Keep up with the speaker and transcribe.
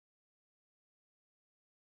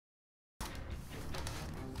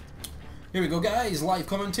Here we go guys, live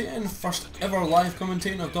commentating, first ever live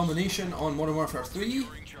commentating of Domination on Modern Warfare 3.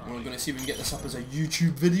 We're going to see if we can get this up as a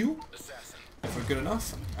YouTube video, if we're good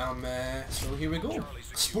enough. So here we go,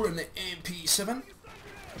 sporting the MP7,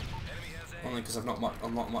 only because I'm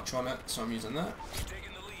not much on it, so I'm using that.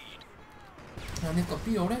 And they've got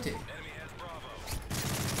B already.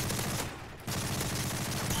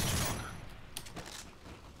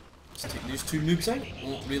 Let's take these two noobs out.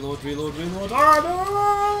 Oh, reload, reload, reload. Oh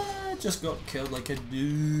no! Just got killed like a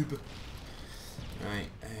noob. Right,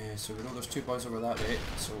 so we know there's two boys over that way,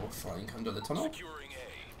 so we're flying under the tunnel.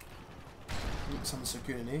 Some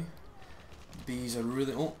securing A. B's are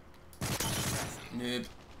really... oh! Noob.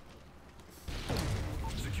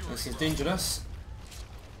 This is dangerous.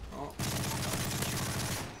 Oh.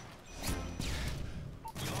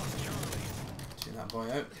 Take that boy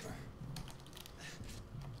out.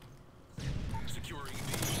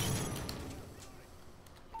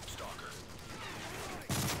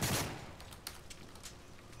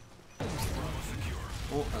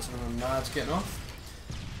 Oh, that's another Nad's getting off.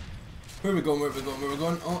 Where are we going, where are we going, where are we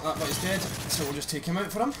going? Oh, that boy's dead, so we'll just take him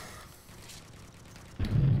out for him.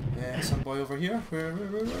 Some boy over here. Where?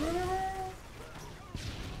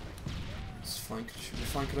 Let's flank, should we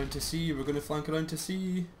flank around to C? We're going to flank around to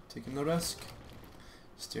C. Taking the risk.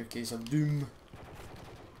 Staircase of Doom.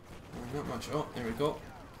 Not much. Oh, there we go.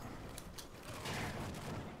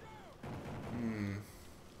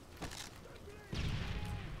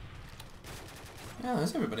 Yeah,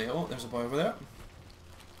 there's everybody. Oh, there's a boy over there.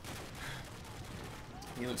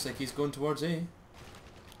 He looks like he's going towards A.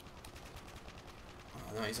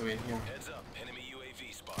 Oh, no, he's away in here. Heads up, enemy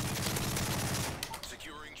UAV spot.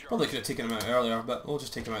 Probably could have taken him out earlier, but we'll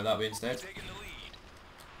just take him out that way instead.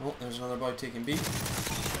 Oh, there's another boy taking B.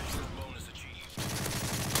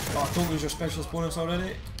 Oh, don't lose your specialist bonus already.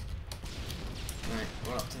 Right,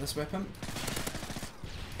 we're up to this weapon.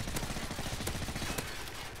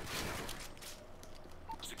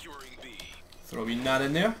 Throw a wee Nad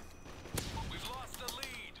in there. We've lost the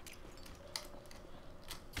lead.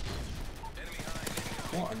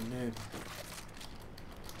 What a noob.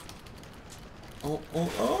 Oh, oh,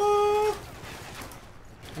 oh!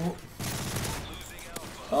 Oh!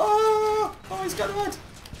 Oh! Oh, he's got a Nad!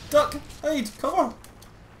 Duck! Hide! Cover!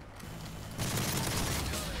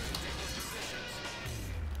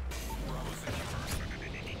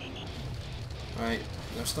 Right,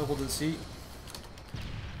 they're still holding C.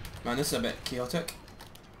 Man, this is a bit chaotic.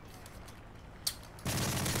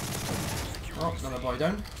 Oh, another boy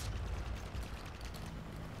down.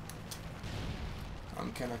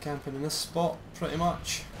 I'm kind of camping in this spot, pretty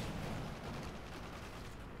much.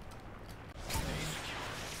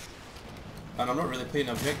 And I'm not really playing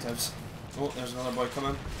objectives. Oh, there's another boy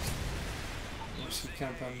coming. Where's he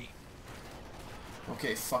camping?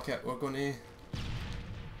 Okay, fuck it, we're going to...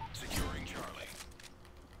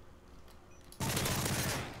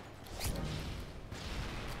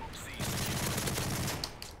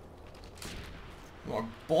 We're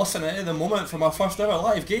bossing it at the moment for my first ever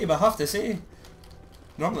live game, I have to say.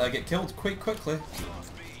 Normally I get killed quite quickly.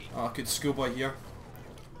 Oh, good schoolboy here.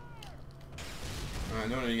 Alright, I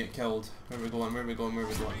don't really get killed. Where are we going, where are we going, where are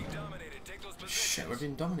we going? Shit, we're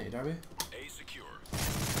being dominated, are we?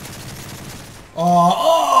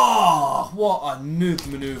 Oh, what a noob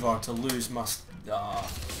maneuver to lose my...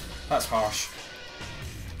 that's harsh.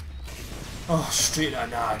 Oh, straight at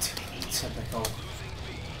a Nad. Typical.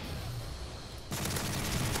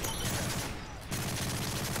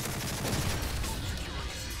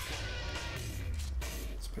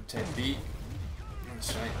 Protect B.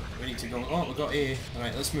 That's right. We need to go. Oh, we got A.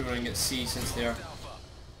 Alright, let's move around and get C since they're...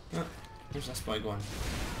 Oh, where's this boy going?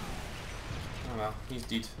 Oh well, he's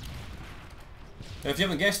dead. If you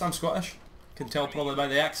haven't guessed, I'm Scottish. Can tell probably by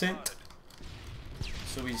the accent.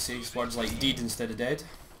 So we say words like deed instead of dead.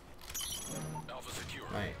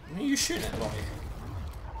 Right, where are you shooting at, boy? Right,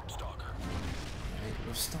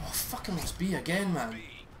 we're still... oh, fucking lost B again, man.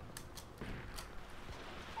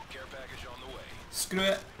 Screw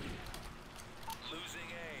it.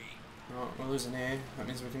 Oh, we're losing A. That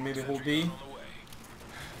means we can maybe hold B.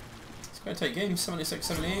 It's quite a tight game.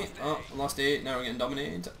 76-78. Oh, lost A. Now we're getting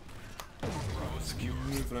dominated. Let's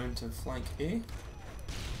move around to flank A.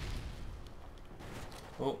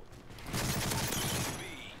 Oh.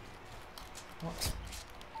 What?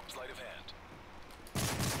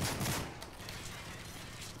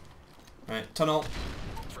 Right, tunnel.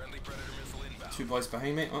 Two boys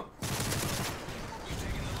behind me. Oh.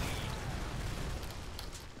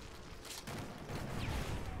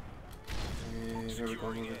 Where are we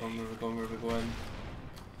going, where are we going, where are we going, where are we going?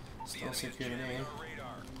 Still securing A.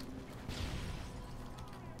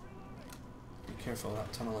 Careful,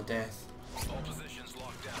 that tunnel of death. All positions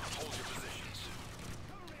locked down. Hold your positions.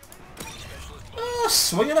 Ah,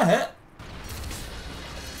 swing and a hit!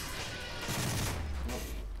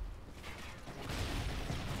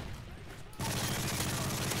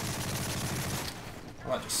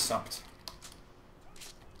 Oh, that just sucked.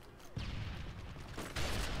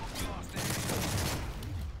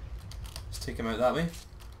 Let's take him out that way.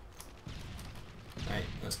 Right,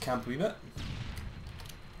 let's camp a wee bit.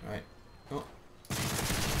 Right. Oh.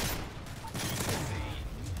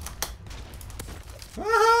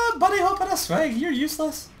 Ah, bunny hop and a swing, you're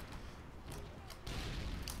useless.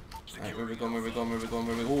 Right, where we going, where we going, where we going,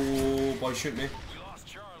 where we going? Oh, boy, shoot me. We lost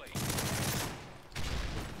Charlie.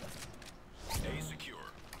 A secure.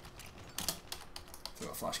 Throw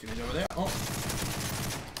a flash grenade over there. Oh.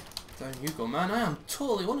 Down you go, man. I am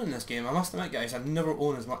totally owning this game. I must admit, guys, I've never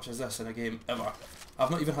owned as much as this in a game, ever. I've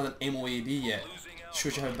not even had an MOAB yet.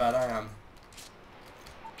 Shows you how bad I am.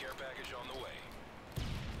 Care package on the way.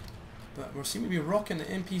 But we seem to be rocking the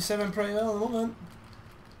MP7 pretty well at the moment.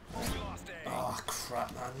 We lost A. Oh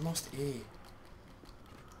crap, man, lost A.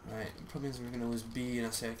 Right, probably means we're going to lose B in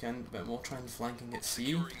a second, but we'll try and flank and get C.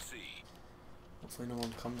 Securing C. Hopefully no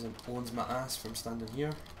one comes and owns my ass from standing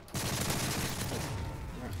here.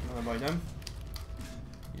 Right, another boy down.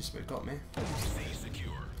 You just about got me. C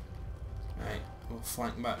secure. Right, we'll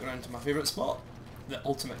flank back around to my favourite spot. The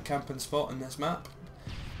ultimate camping spot in this map.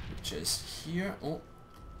 Which is here. Oh.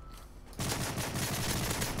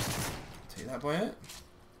 Take that boy out.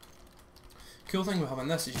 Cool thing with having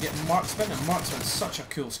this is you get marksman, and marksman's such a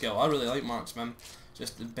cool skill. I really like marksman.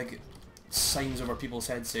 Just the big signs over people's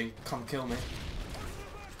heads saying, come kill me.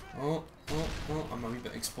 Oh, oh, oh, I'm a wee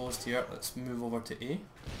bit exposed here. Let's move over to A.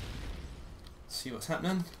 See what's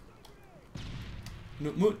happening.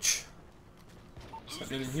 Not much. What's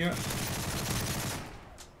happening in here?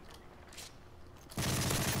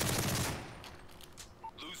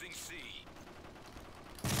 Losing C.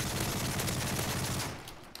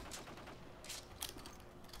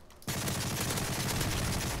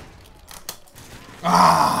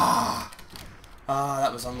 Ah! Ah,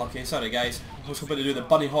 that was unlucky. Sorry, guys. I was hoping to do the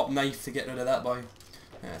bunny hop knife to get rid of that boy.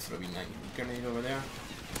 Throw a wee grenade over there.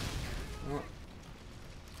 Oh.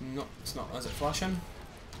 No, it's not. Is it flashing?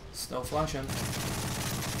 Still flashing.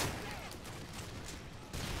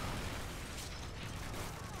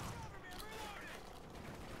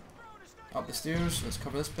 Up the stairs. Let's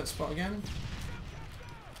cover this pit spot again.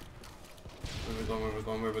 Where are we going? Where are we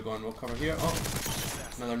going? Where are we going? We'll cover here. Oh,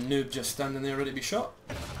 another noob just standing there ready to be shot.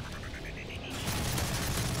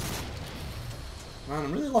 Man,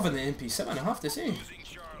 I'm really loving the MP7, I have to say.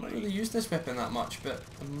 I don't really use this weapon that much, but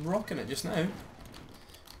I'm rocking it just now.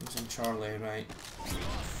 Losing Charlie, right. I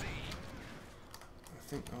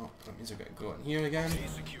think, oh, that means I've got to go in here again.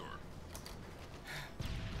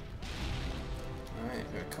 Alright,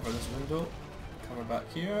 we're going to cover this window. Cover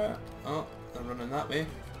back here. Oh, they're running that way.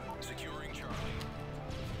 Securing Charlie.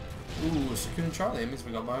 Ooh, securing Charlie. It means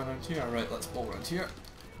we got by around here. Right, let's bolt around here.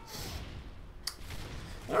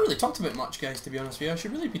 I don't really talked about much, guys, to be honest with you. I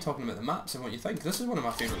should really be talking about the maps and what you think. This is one of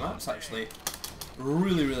my favourite maps, actually.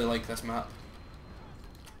 Really, really like this map.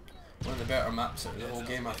 One of the better maps out of the whole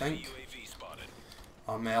game, I think.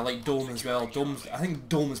 I like Dome as well. I think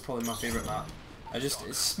Dome is probably my favourite map. It's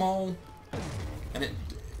small, and it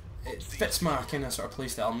fits my kind of sort of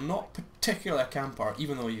playstyle. I'm not particularly a camper,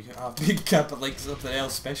 even though you have big camper like something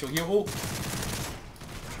else special here. Oh!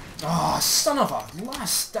 Ah, son of a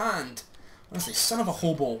last stand! Honestly, son of a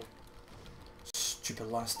hobo. Stupid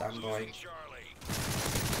last stand boy.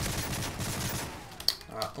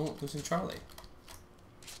 Oh, losing Charlie.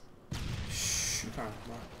 Shh, you can't.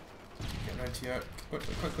 Get around here.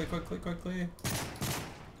 Quickly, quickly, quickly, quickly.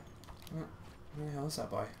 Oh, where the hell is that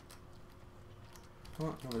boy?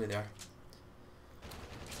 Oh, nobody there.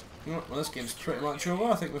 Oh, well, this game's pretty much over.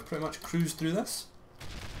 I think we've pretty much cruised through this.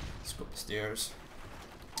 Let's go up the stairs.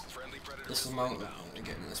 This is my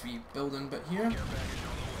getting this wee building bit here.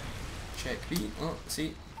 Check B. Oh,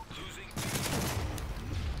 see.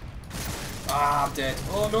 Ah, I'm dead.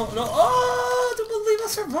 Oh no, no. Oh, I don't believe I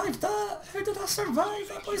survived that. How did I survive?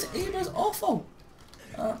 That boy's aim is awful.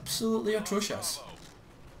 Absolutely atrocious.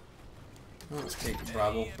 Oh, let's take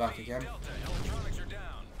Bravo back again.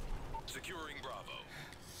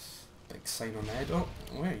 Big sign on the head. Oh,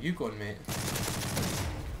 where are you going, mate?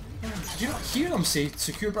 Did you not hear them say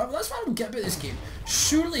secure Bravo? That's what I don't get about this game.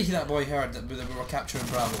 Surely that boy heard that we were capturing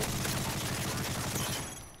Bravo.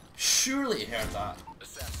 Surely he heard that.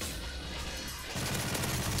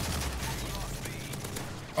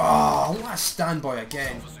 Oh, last stand boy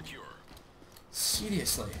again.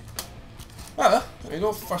 Seriously. There we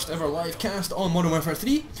go, first ever live cast on Modern Warfare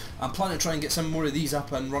 3. I'm planning to try and get some more of these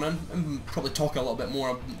up and running, and probably talk a little bit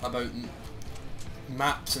more about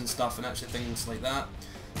maps and stuff and actually things like that.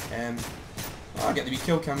 I get the wee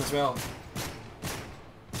kill cam as well.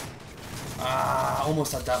 Ah,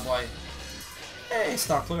 almost had that boy. Hey,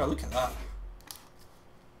 star player, look at that.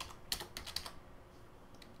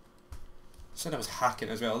 Said I was hacking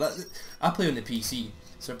as well. I play on the PC,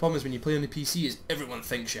 so the problem is when you play on the PC is everyone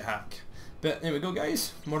thinks you hack. But there we go,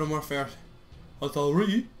 guys. Modern Warfare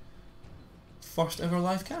 3, first ever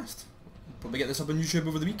live cast. Probably get this up on YouTube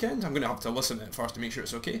over the weekend. I'm going to have to listen to it first to make sure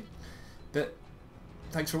it's okay. But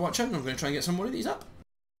thanks for watching. I'm going to try and get some more of these up.